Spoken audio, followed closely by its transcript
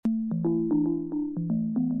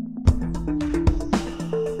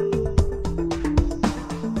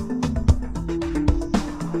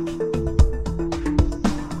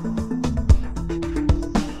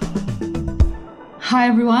Hi,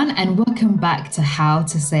 everyone, and welcome back to How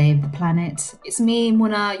to Save the Planet. It's me,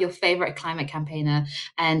 Muna, your favorite climate campaigner,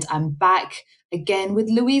 and I'm back again with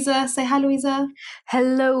Louisa. Say hi, Louisa.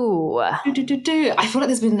 Hello. I feel like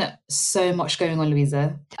there's been so much going on,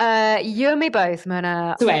 Louisa. You and me both,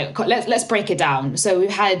 Mona. So wait, let's break it down. So we've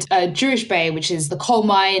had Jewish Bay, which is the coal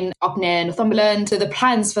mine up near Northumberland. So the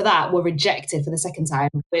plans for that were rejected for the second time.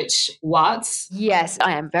 Which what? Yes,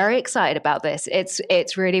 I am very excited about this.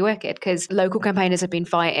 It's really wicked because local campaigners have been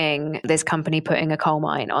fighting this company putting a coal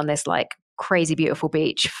mine on this crazy beautiful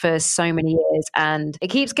beach for so many years, and it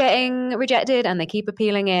keeps getting rejected and they keep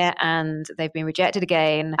appealing it and they've been rejected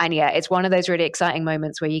again. And yeah, it's one of those really exciting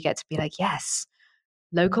moments where you get to be like, yes,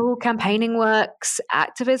 local campaigning works,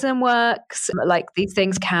 activism works, like these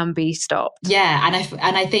things can be stopped. Yeah, and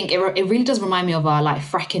I think it really does remind me of our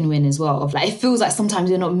fracking win as well. Of it feels like sometimes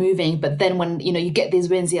you're not moving, but then when you get these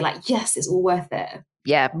wins, you're like, yes, it's all worth it.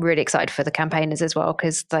 Yeah, really excited for the campaigners as well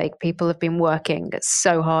because people have been working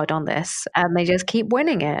so hard on this and they just keep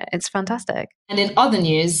winning it. It's fantastic. And in other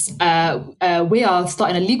news, we are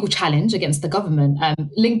starting a legal challenge against the government.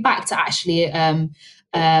 Linked back to actually a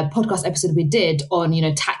podcast episode we did on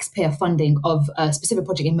taxpayer funding of a specific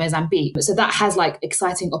project in Mozambique. So that has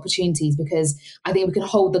exciting opportunities because I think we can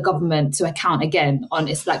hold the government to account again on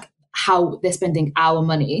how they're spending our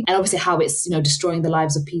money and obviously how it's destroying the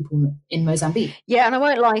lives of people in Mozambique. Yeah, and I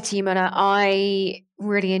won't lie to you, Mona, I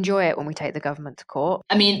really enjoy it when we take the government to court.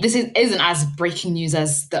 I mean, this isn't as breaking news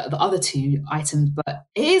as the other two items, but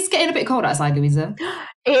it is getting a bit cold outside, Louisa.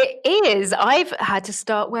 It is. I've had to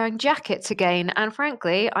start wearing jackets again, and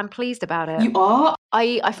frankly, I'm pleased about it. You are?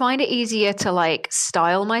 I find it easier to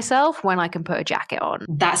style myself when I can put a jacket on.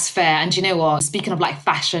 That's fair. And you know what? Speaking of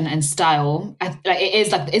fashion and style,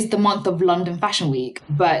 it's the month of London Fashion Week,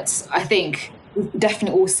 but I think we've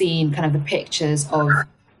definitely all seen kind of the pictures of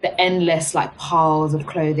the endless piles of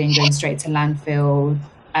clothing going straight to landfill,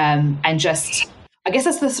 and just I guess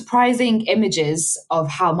that's the surprising images of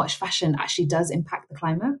how much fashion actually does impact the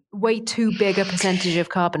climate. Way too big a percentage of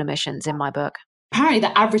carbon emissions in my book. Apparently,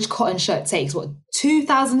 the average cotton shirt takes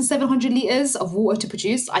 2,700 litres of water to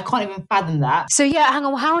produce. I can't even fathom that. So yeah, hang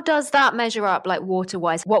on. How does that measure up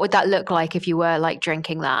water-wise? What would that look like if you were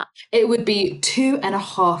drinking that? It would be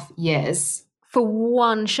 2.5 years. For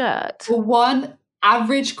one shirt? For one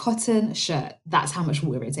average cotton shirt. That's how much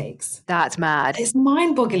water it takes. That's mad. It's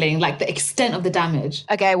mind-boggling, the extent of the damage.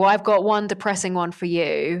 Okay, well, I've got one depressing one for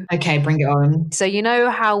you. Okay, bring it on. So you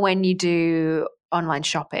know how when you do online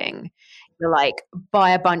shopping, you're buy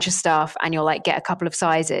a bunch of stuff and you'll get a couple of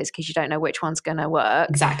sizes because you don't know which one's going to work.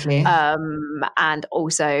 Exactly. And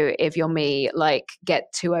also if you're me,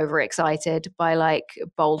 get too overexcited by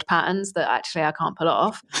bold patterns that actually I can't pull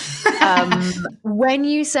off. When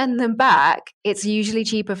you send them back, it's usually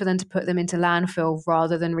cheaper for them to put them into landfill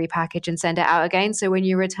rather than repackage and send it out again. So when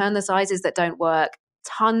you return the sizes that don't work,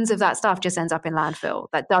 tons of that stuff just ends up in landfill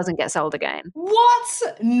that doesn't get sold again. What?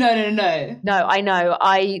 No. No, I know.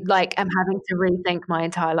 I am having to rethink my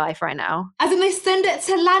entire life right now. As in they send it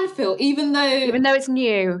to landfill, even though it's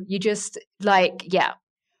new, you just yeah.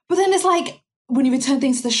 But then it's when you return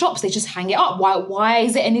things to the shops, they just hang it up. Why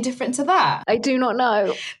is it any different to that? I do not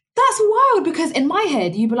know. That's wild because in my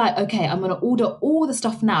head, you'd be like, okay, I'm going to order all the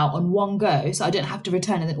stuff now on one go so I don't have to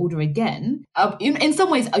return and then order again. In some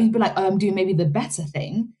ways, you'd be like, I'm doing maybe the better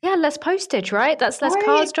thing. Yeah, less postage, right? That's less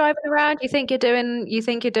cars driving around. You think you're doing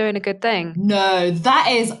a good thing. No, that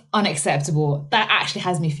is unacceptable. That actually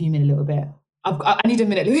has me fuming a little bit. I need a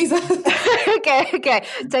minute, Louisa. Okay.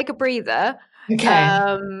 Take a breather.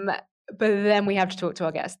 Okay. But then we have to talk to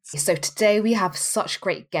our guests. So today we have such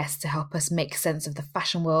great guests to help us make sense of the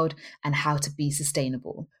fashion world and how to be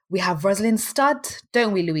sustainable. We have Rosalind Studd,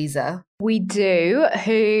 don't we, Louisa? We do,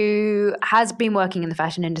 who has been working in the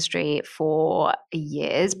fashion industry for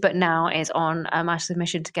years, but now is on a massive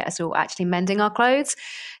mission to get us all actually mending our clothes.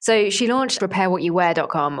 So she launched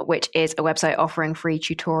repairwhatyouwear.com, which is a website offering free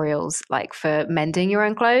tutorials for mending your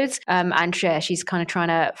own clothes. And she's kind of trying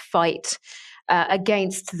to fight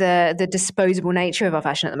against the disposable nature of our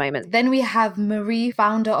fashion at the moment. Then we have Marie,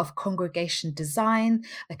 founder of Congregation Design,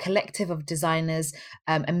 a collective of designers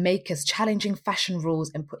and makers challenging fashion rules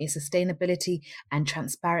and putting sustainability and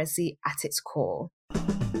transparency at its core.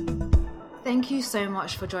 Thank you so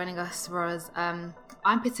much for joining us, Ros. I'm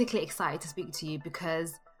particularly excited to speak to you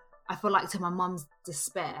because I feel like, to my mum's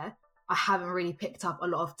despair, I haven't really picked up a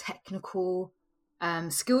lot of technical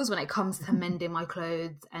skills when it comes to mending my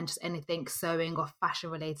clothes and just anything sewing or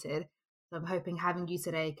fashion related. So I'm hoping having you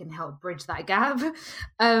today can help bridge that gap.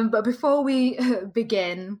 But before we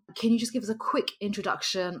begin, can you just give us a quick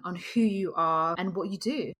introduction on who you are and what you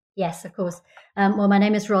do? Yes, of course. Well, my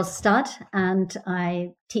name is Ros Studd and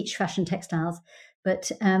I teach fashion textiles.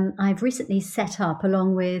 But I've recently set up,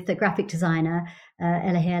 along with the graphic designer,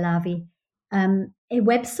 Elahi Alavi, a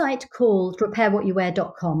website called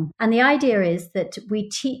repairwhatyouwear.com. And the idea is that we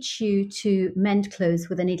teach you to mend clothes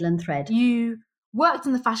with a needle and thread. You worked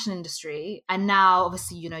in the fashion industry and now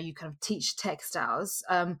obviously, you kind of teach textiles.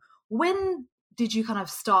 When did you kind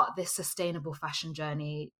of start this sustainable fashion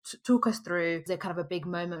journey? Talk us through, is there kind of a big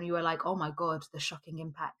moment when you were like, oh my God, the shocking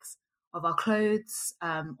impacts of our clothes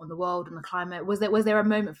on the world and the climate? Was there a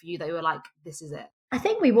moment for you that you were like, this is it? I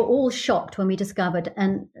think we were all shocked when we discovered,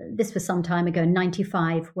 and this was some time ago, in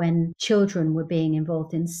 95, when children were being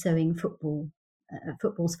involved in sewing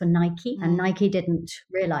footballs for Nike. And Nike didn't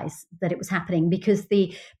realize that it was happening because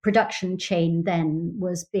the production chain then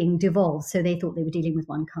was being devolved. So they thought they were dealing with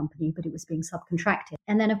one company, but it was being subcontracted.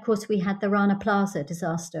 And then, of course, we had the Rana Plaza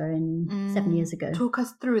disaster 7 years ago. Talk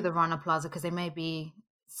us through the Rana Plaza, because there may be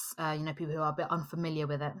people who are a bit unfamiliar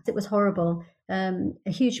with it. It was horrible. A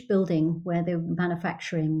huge building where they were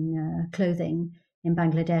manufacturing clothing in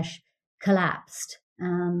Bangladesh collapsed.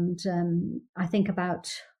 And I think about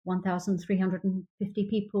 1,350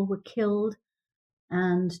 people were killed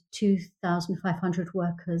and 2,500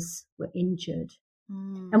 workers were injured.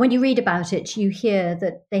 And when you read about it, you hear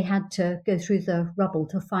that they had to go through the rubble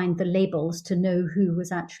to find the labels to know who was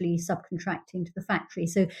actually subcontracting to the factory.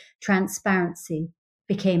 So transparency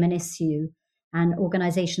became an issue, and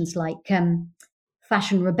organizations like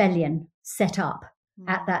Fashion Rebellion set up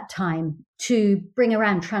at that time to bring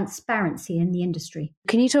around transparency in the industry.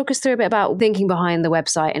 Can you talk us through a bit about thinking behind the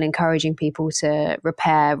website and encouraging people to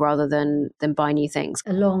repair rather than buy new things?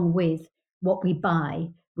 Along with what we buy,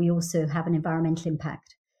 we also have an environmental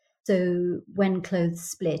impact. So when clothes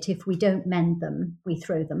split, if we don't mend them, we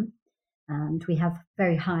throw them. And we have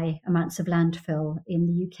very high amounts of landfill in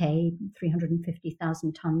the UK,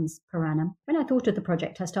 350,000 tonnes per annum. When I thought of the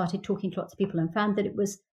project, I started talking to lots of people and found that it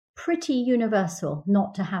was pretty universal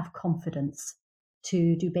not to have confidence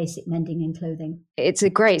to do basic mending in clothing. It's a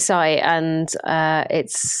great site, and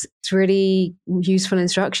it's really useful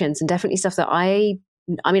instructions, and definitely stuff that I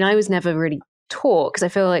was never really taught, because I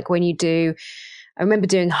feel like when you do, I remember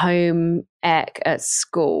doing home ec at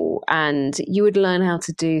school, and you would learn how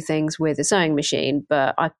to do things with a sewing machine,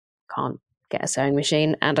 but I can't get a sewing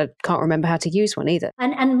machine and I can't remember how to use one either.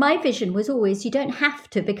 And my vision was always, you don't have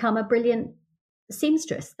to become a brilliant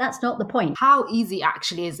seamstress. That's not the point. How easy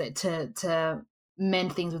actually is it to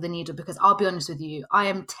mend things with a needle? Because I'll be honest with you, I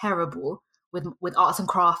am terrible with arts and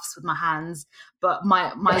crafts with my hands, but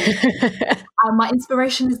my my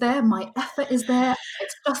inspiration is there, my effort is there.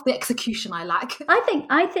 It's just the execution I lack.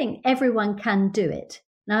 I think everyone can do it.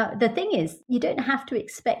 Now, the thing is, you don't have to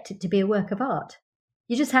expect it to be a work of art.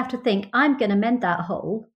 You just have to think, I'm going to mend that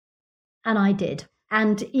hole. And I did.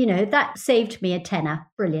 And, that saved me a tenner.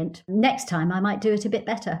 Brilliant. Next time I might do it a bit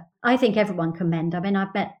better. I think everyone can mend. I mean,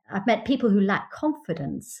 I've met people who lack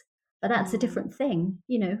confidence, but that's a different thing.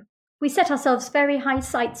 We set ourselves very high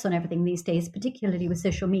sights on everything these days, particularly with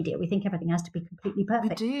social media. We think everything has to be completely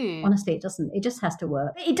perfect. We do. Honestly, it doesn't. It just has to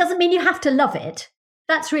work. It doesn't mean you have to love it.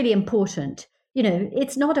 That's really important.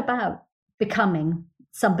 It's not about becoming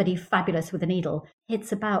somebody fabulous with a needle.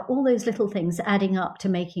 It's about all those little things adding up to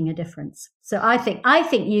making a difference. So I think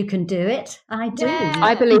you can do it. I do. Yeah.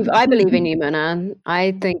 I believe in you, Mona.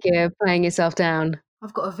 I think you're playing yourself down.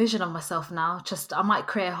 I've got a vision of myself now. I might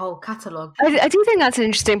create a whole catalogue. I do think that's an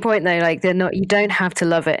interesting point, though. Like, you don't have to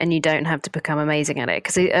love it, and you don't have to become amazing at it.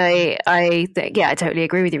 Because I think, I totally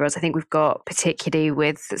agree with you, Ros. I think we've got, particularly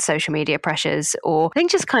with social media pressures, or I think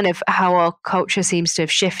just kind of how our culture seems to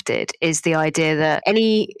have shifted, is the idea that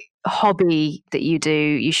any hobby that you do,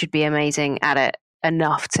 you should be amazing at it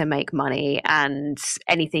enough to make money, and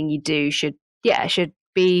anything you do should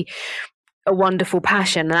be a wonderful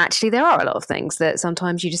passion. And actually there are a lot of things that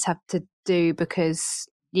sometimes you just have to do because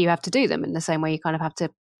you have to do them, in the same way you kind of have to,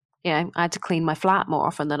 I had to clean my flat more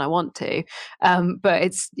often than I want to, but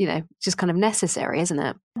it's just kind of necessary, isn't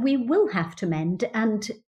it? We will have to mend, and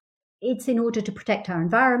it's in order to protect our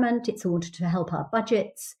environment, it's in order to help our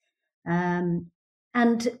budgets, and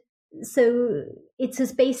so it's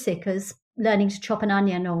as basic as learning to chop an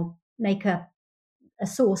onion or make a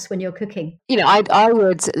sauce when you're cooking. I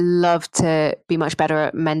would love to be much better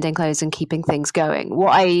at mending clothes and keeping things going.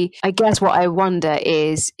 What I wonder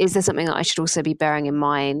is there something that I should also be bearing in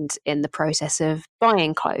mind in the process of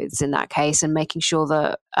buying clothes in that case, and making sure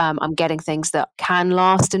that I'm getting things that can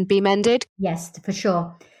last and be mended? Yes, for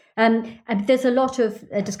sure. And there's a lot of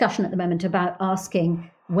discussion at the moment about asking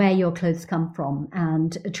where your clothes come from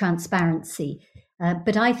and transparency.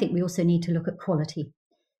 But I think we also need to look at quality.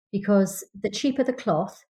 because the cheaper the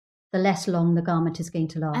cloth, the less long the garment is going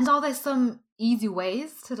to last. And are there some easy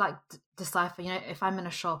ways to like decipher, if I'm in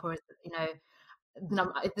a shop, or, is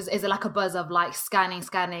it like a buzz of like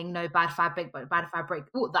scanning, no bad fabric, but bad fabric,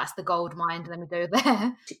 oh, that's the gold mine, let me go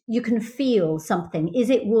there? You can feel something. Is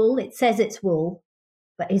it wool? It says it's wool,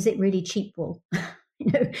 but is it really cheap wool?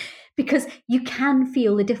 Because you can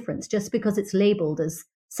feel the difference just because it's labeled as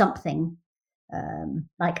something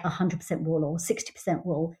like 100% wool or 60%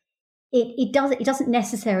 wool. It doesn't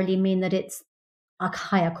necessarily mean that it's a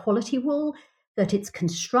higher quality wool, that it's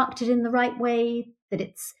constructed in the right way, that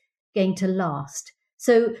it's going to last.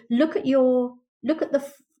 So look at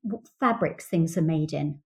the fabrics things are made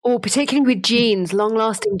in. Or particularly with jeans,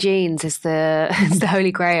 long-lasting jeans is the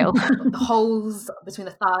holy grail. The holes between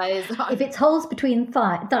the thighs. If it's holes between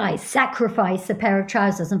thighs, sacrifice a pair of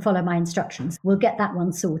trousers and follow my instructions. We'll get that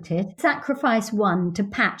one sorted. Sacrifice one to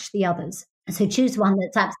patch the others. So choose one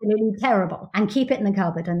that's absolutely terrible and keep it in the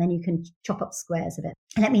cupboard, and then you can chop up squares of it.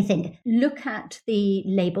 Let me think. Look at the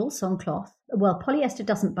labels on cloth. Well, polyester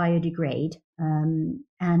doesn't biodegrade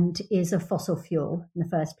and is a fossil fuel in the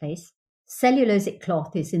first place. Cellulosic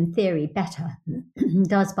cloth is, in theory, better,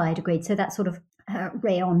 does biodegrade. So that sort of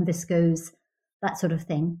rayon, viscose, that sort of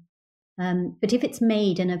thing. But if it's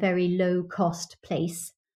made in a very low-cost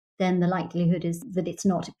place, then the likelihood is that it's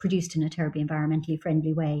not produced in a terribly environmentally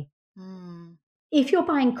friendly way. If you're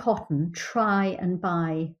buying cotton, try and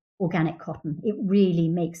buy organic cotton. It really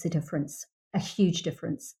makes a difference, a huge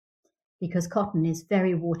difference, because cotton is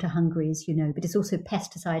very water hungry, as you know, but it's also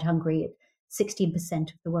pesticide hungry. 16%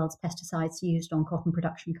 of the world's pesticides used on cotton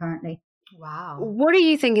production currently. Wow. What do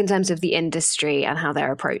you think in terms of the industry and how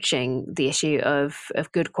they're approaching the issue of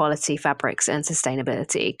good quality fabrics and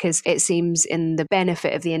sustainability? Because it seems in the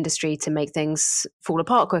benefit of the industry to make things fall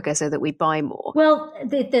apart quicker so that we buy more. Well,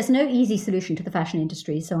 there's no easy solution to the fashion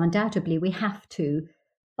industry. So undoubtedly, we have to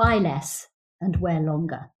buy less and wear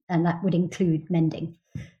longer. And that would include mending.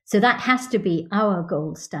 So that has to be our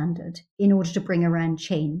gold standard in order to bring around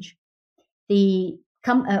change. The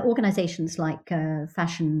organizations like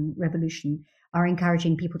Fashion Revolution are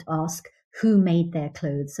encouraging people to ask who made their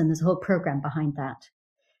clothes, and there's a whole program behind that.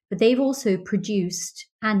 But they've also produced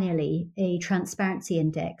annually a transparency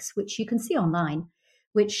index, which you can see online,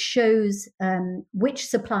 which shows which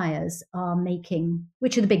suppliers are making,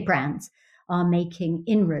 which of the big brands are making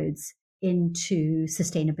inroads into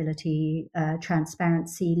sustainability,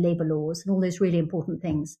 transparency, labor laws, and all those really important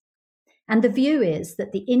things. And the view is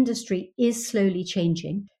that the industry is slowly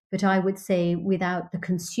changing, but I would say without the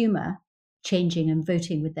consumer changing and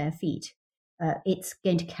voting with their feet, it's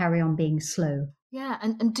going to carry on being slow. Yeah,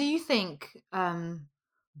 and do you think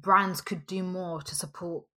brands could do more to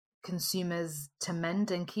support consumers to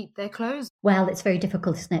mend and keep their clothes? Well, it's very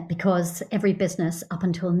difficult, isn't it? Because every business up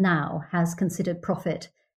until now has considered profit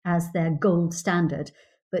as their gold standard.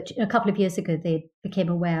 But a couple of years ago, they became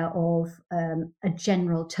aware of a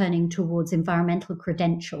general turning towards environmental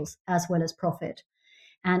credentials as well as profit.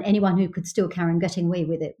 And anyone who could still carry on getting away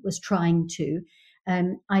with it was trying to.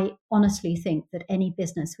 I honestly think that any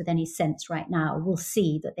business with any sense right now will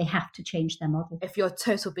see that they have to change their model. If you're a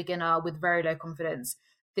total beginner with very low confidence,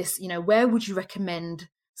 where would you recommend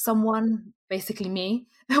someone, basically me,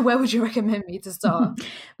 where would you recommend me to start?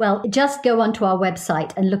 Well, just go onto our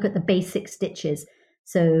website and look at the basic stitches.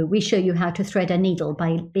 So we show you how to thread a needle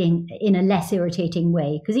by being in a less irritating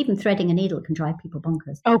way, because even threading a needle can drive people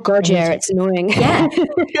bonkers. Oh God, yeah, it's annoying. Yeah.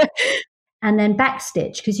 And then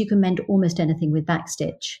backstitch, because you can mend almost anything with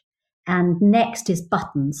backstitch. And next is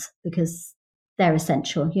buttons, because they're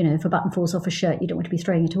essential. If a button falls off a shirt, you don't want to be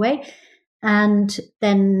throwing it away. And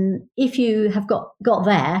then if you have got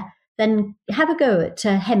there, then have a go at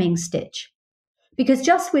hemming stitch, because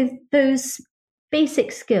just with those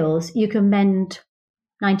basic skills, you can mend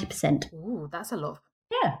 90%. Ooh, that's a lot.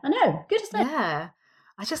 Yeah, I know. Good, isn't it? Yeah.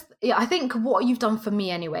 I think what you've done for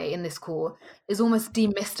me anyway in this call is almost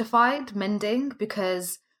demystified mending,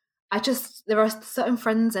 because there are certain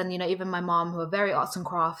friends and, even my mom who are very arts and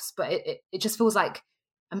crafts, but it just feels like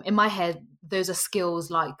in my head, those are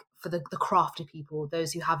skills like for the crafty people,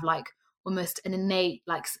 those who have like almost an innate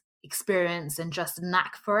like experience and just a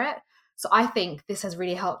knack for it. So I think this has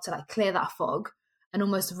really helped to like clear that fog and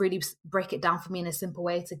almost really break it down for me in a simple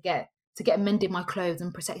way to get mending my clothes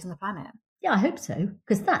and protecting the planet. Yeah, I hope so,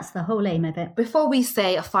 because that's the whole aim of it. Before we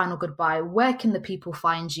say a final goodbye, where can the people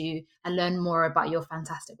find you and learn more about your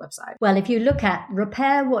fantastic website? Well, if you look at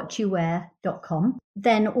repairwhatyouwear.com,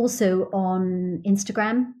 then also on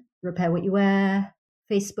Instagram, repairwhatyouwear,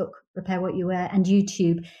 Facebook, Repair What You Wear, and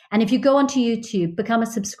YouTube. And if you go onto YouTube, become a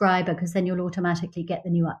subscriber, because then you'll automatically get the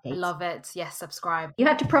new updates. I love it. Yes, subscribe. You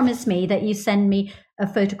have to promise me that you send me a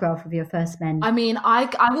photograph of your first mend. I mean,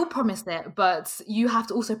 I will promise it, but you have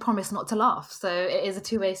to also promise not to laugh. So it is a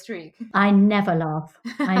two-way street. I never laugh.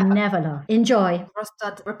 I never laugh. Enjoy.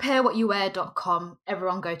 Repairwhatyowear.com.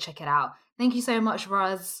 Everyone go check it out. Thank you so much,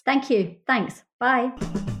 Roz. Thank you. Thanks. Bye.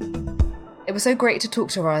 It was so great to talk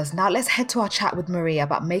to Roz. Now let's head to our chat with Maria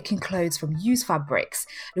about making clothes from used fabrics.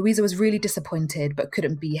 Louisa was really disappointed but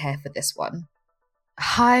couldn't be here for this one.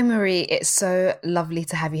 Hi Marie, it's so lovely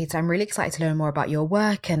to have you here today. I'm really excited to learn more about your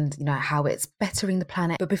work and how it's bettering the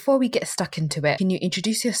planet. But before we get stuck into it, can you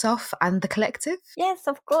introduce yourself and the collective? Yes,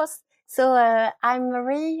 of course. So I'm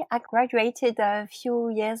Marie. I graduated a few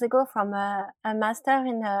years ago from a master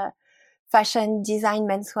in fashion design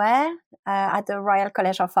menswear at the Royal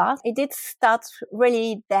College of Art. It did start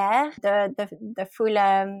really there, the full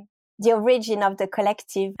the origin of the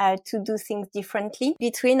collective to do things differently.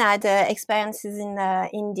 Between I had experiences in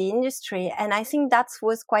the industry, and I think that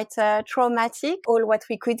was quite traumatic. All what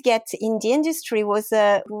we could get in the industry was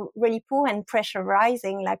really poor and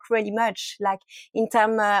pressurizing, like really much, like in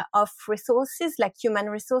terms of resources, like human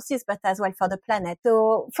resources, but as well for the planet.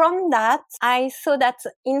 So from that, I saw that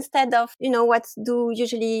instead of, what do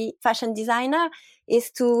usually fashion designer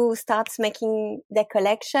is to start making their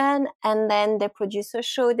collection, and then they produce a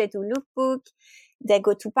show, they do lookbook, they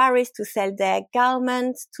go to Paris to sell their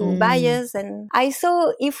garments to buyers. And I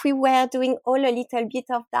saw if we were doing all a little bit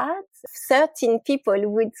of that, 13 people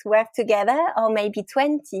would work together, or maybe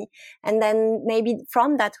 20. And then maybe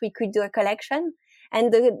from that we could do a collection.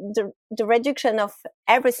 And the reduction of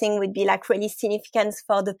everything would be like really significant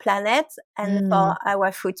for the planet and for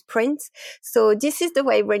our footprint. So this is the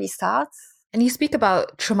way it really starts. And you speak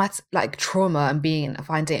about trauma and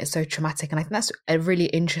finding it so traumatic. And I think that's a really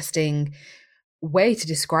interesting way to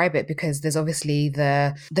describe it, because there's obviously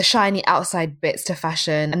the shiny outside bits to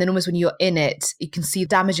fashion. And then almost when you're in it, you can see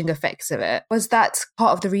damaging effects of it. Was that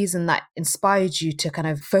part of the reason that inspired you to kind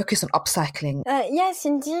of focus on upcycling? Yes,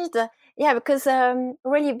 indeed. Yeah, because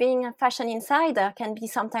really being a fashion insider can be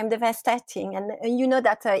sometimes devastating. And you know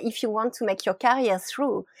that if you want to make your career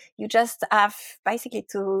through, you just have basically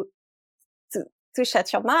to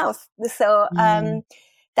shut your mouth. So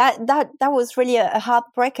that was really a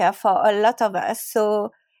heartbreaker for a lot of us.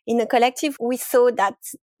 So in the collective, we saw that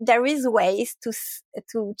there is ways to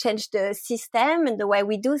change the system and the way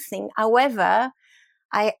we do things. However,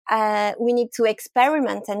 we need to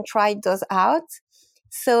experiment and try those out.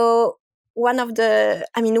 So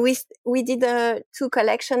we did 2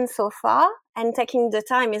 collections so far, and taking the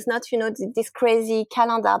time is not, this crazy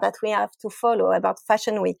calendar that we have to follow about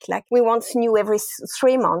Fashion Week. Like we want new every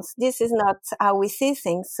 3 months. This is not how we see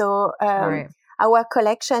things. So, Right. Our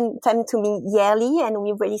collection tend to be yearly, and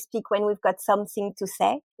we really speak when we've got something to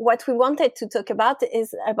say. What we wanted to talk about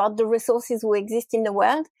is about the resources who exist in the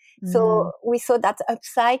world. So we saw that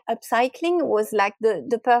upcycling was like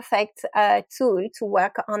the perfect tool to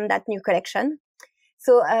work on that new collection.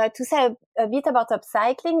 So to say a bit about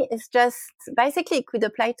upcycling is just basically it could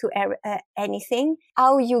apply to anything.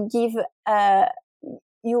 How you give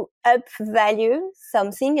you up value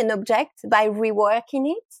something, an object, by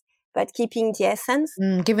reworking it, but keeping the essence.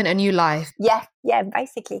 Given a new life. Yeah,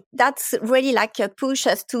 basically. That's really like a push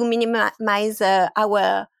us to minimize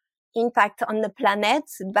our impact on the planet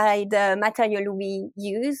by the material we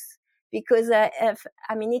use. Because,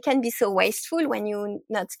 it can be so wasteful when you're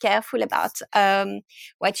not careful about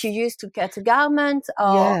what you use to cut a garment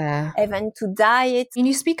or even to dye it. And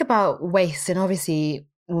you speak about waste, and obviously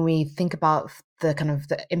when we think about the kind of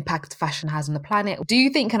the impact fashion has on the planet, do you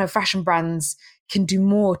think kind of fashion brands can do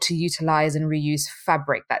more to utilize and reuse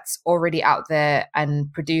fabric that's already out there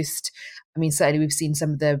and produced? I mean, certainly we've seen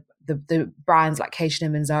some of the brands like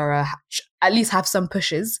H&M and Zara at least have some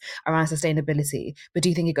pushes around sustainability, but do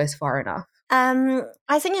you think it goes far enough?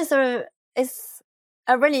 I think it's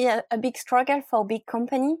a really big struggle for big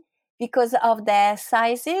company because of their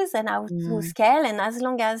sizes and how to scale. And as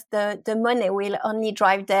long as the money will only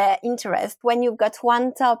drive their interest, when you've got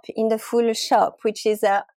one top in the full shop, which is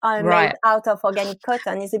made out of organic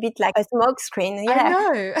cotton, is a bit like a smoke screen. Yeah. I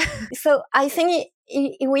know. So I think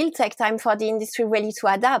it will take time for the industry really to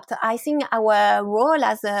adapt. I think our role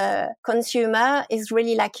as a consumer is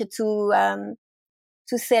really like to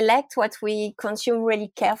select what we consume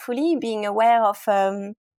really carefully, being aware of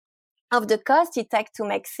the cost it takes to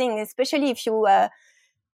make things, especially if you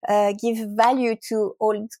give value to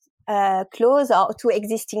old clothes or to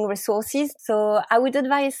existing resources. So I would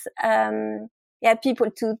advise people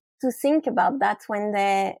to to think about that when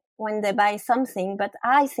they buy something. But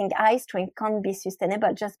I think ice cream can't be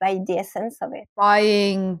sustainable just by the essence of it.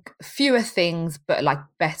 Buying fewer things, but like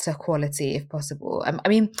better quality if possible. I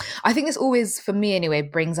mean, I think this always, for me anyway,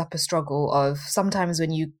 brings up a struggle of sometimes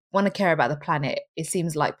when you want to care about the planet, it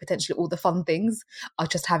seems like potentially all the fun things are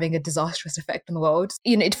just having a disastrous effect on the world.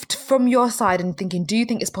 You know, from your side and thinking, do you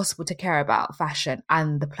think it's possible to care about fashion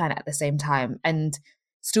and the planet at the same time and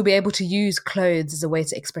still be able to use clothes as a way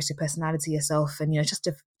to express your personality, yourself, and, you know, just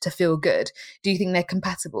to feel good? Do you think they're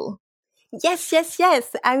compatible? Yes.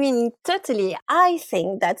 I mean, totally. I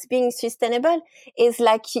think that being sustainable is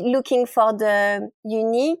like looking for the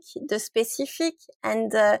unique, the specific, and,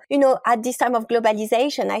 you know, at this time of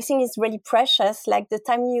globalization, I think it's really precious, like the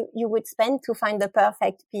time you would spend to find the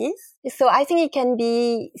perfect piece. So I think it can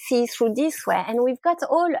be seen through this way. And we've got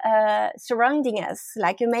all, surrounding us,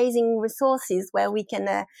 like amazing resources where we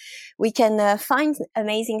can find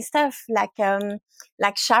amazing stuff, like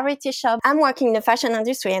charity shop. I'm working in the fashion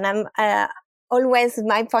industry, and I'm always,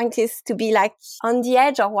 my point is to be like on the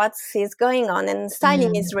edge of what is going on, and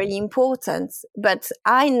styling is really important. But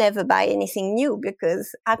I never buy anything new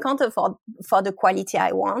because I can't afford for the quality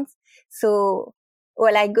I want. So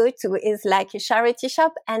all I go to is like a charity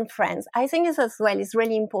shop and friends. I think this as well is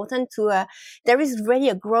really important to, there is really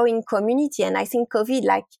a growing community. And I think COVID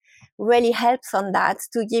like really helps on that,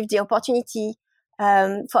 to give the opportunity,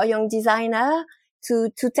 for a young designer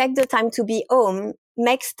to take the time to be home,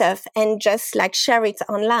 make stuff, and just like share it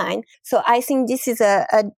online. So I think this is a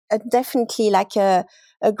definitely like a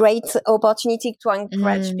great opportunity to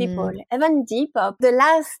encourage people. Even Depop, the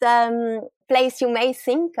last place you may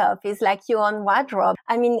think of is like your own wardrobe.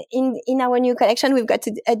 I mean, in our new collection, we've got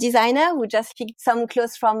a designer who just picked some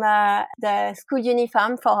clothes from the school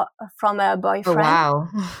uniform from a boyfriend. Oh, wow.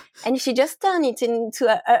 And she just turned it into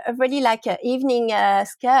a really like a evening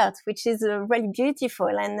skirt, which is really beautiful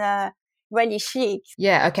and really chic.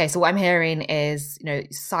 Yeah, okay. So what I'm hearing is, you know,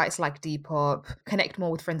 sites like Depop, connect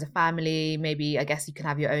more with friends and family. Maybe, I guess you can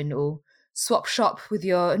have your own little swap shop with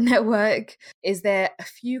your network. Is there a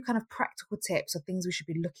few kind of practical tips or things we should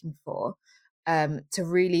be looking for to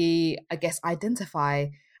really, I guess, identify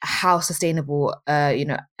how sustainable, you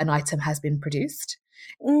know, an item has been produced?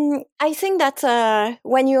 I think that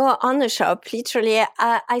when you're on a shop, literally,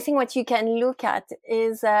 I think what you can look at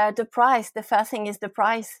is the price. The first thing is the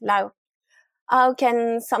price. Like, how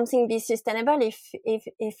can something be sustainable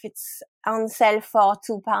if it's on sale for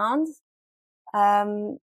 £2?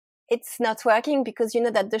 It's not working because you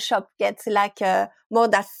know that the shop gets like more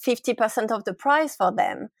than 50% of the price for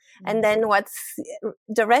them. And then what's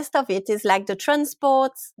the rest of it is like the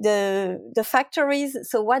transport, the factories.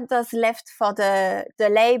 So what does left for the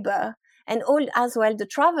labor and all as well, the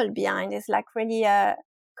travel behind is like really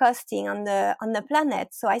costing on the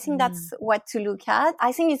planet. So I think that's what to look at.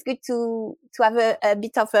 I think it's good to have a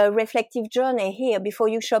bit of a reflective journey here before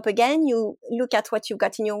you shop again. You look at what you've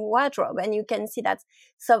got in your wardrobe, and you can see that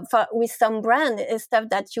with some brand is stuff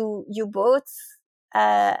that you bought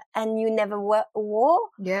and you never wore.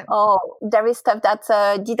 Yeah. Or there is stuff that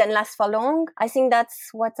didn't last for long. I think that's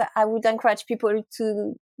what I would encourage people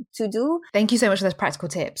to do. Thank you so much for those practical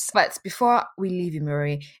tips. But before we leave you,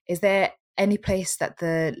 Marie, is there any place that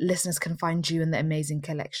the listeners can find you and the amazing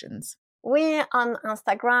collections? We're on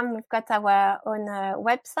Instagram. We've got our own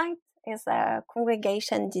website. It's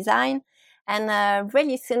Congregation Design. And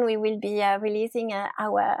really soon we will be releasing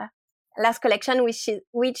our last collection, which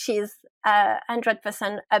is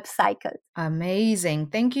 100% upcycled. Amazing.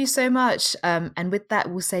 Thank you so much. And with that,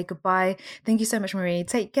 we'll say goodbye. Thank you so much, Marie.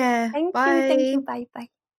 Take care. Thank you. Bye.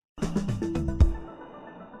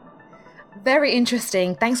 Very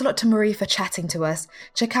interesting. Thanks a lot to Marie for chatting to us.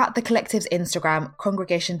 Check out the collective's Instagram,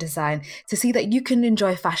 Congregation Design, to see that you can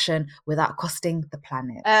enjoy fashion without costing the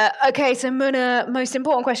planet. Okay, so Muna, most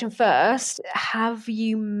important question first. Have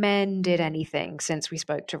you mended anything since we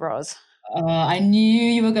spoke to Roz? I knew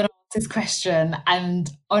you were going to ask this question. And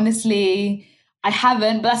honestly, I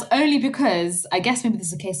haven't, but that's only because I guess maybe this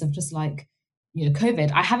is a case of just like, you know,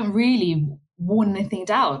 COVID. I haven't really worn anything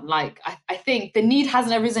down. Like I think the need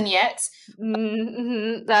hasn't arisen yet.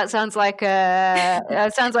 That sounds like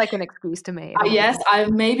an excuse to me. Yes, I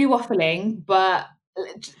may be waffling, but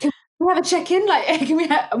can we have a check-in? Like, can we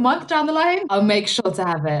have a month down the line? I'll make sure to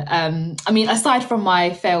have it. I mean, aside from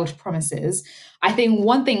my failed promises, I think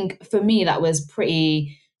one thing for me that was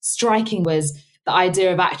pretty striking was the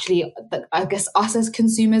idea of actually, I guess, us as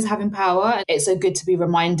consumers having power. It's so good to be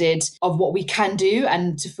reminded of what we can do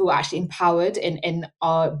and to feel actually empowered in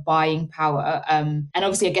our buying power. And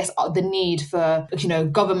obviously, I guess the need for,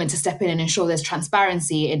 government to step in and ensure there's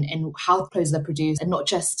transparency in how clothes are produced and not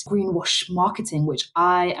just greenwash marketing, which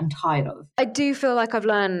I am tired of. I do feel like I've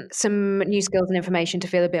learned some new skills and information to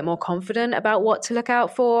feel a bit more confident about what to look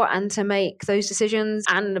out for and to make those decisions,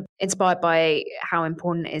 and inspired by how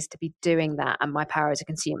important it is to be doing that and my power as a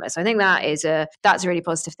consumer. So I think that's a really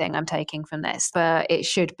positive thing I'm taking from this. But it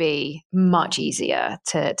should be much easier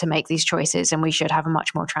to make these choices, and we should have a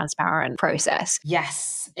much more transparent process.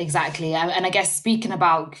 Yes, exactly. And I guess speaking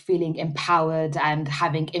about feeling empowered and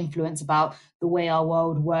having influence about the way our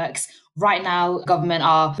world works, right now, government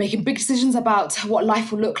are making big decisions about what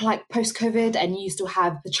life will look like post-COVID, and you still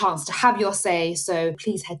have the chance to have your say. So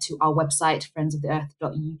please head to our website,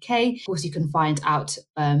 friendsoftheearth.uk. Of course, you can find out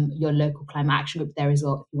your local climate action group there as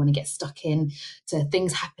well if you want to get stuck in to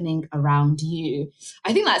things happening around you.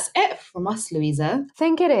 I think that's it from us, Louisa. I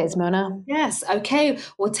think it is, Mona. Yes. Okay.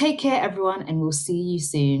 Well, take care, everyone, and we'll see you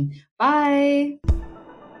soon. Bye.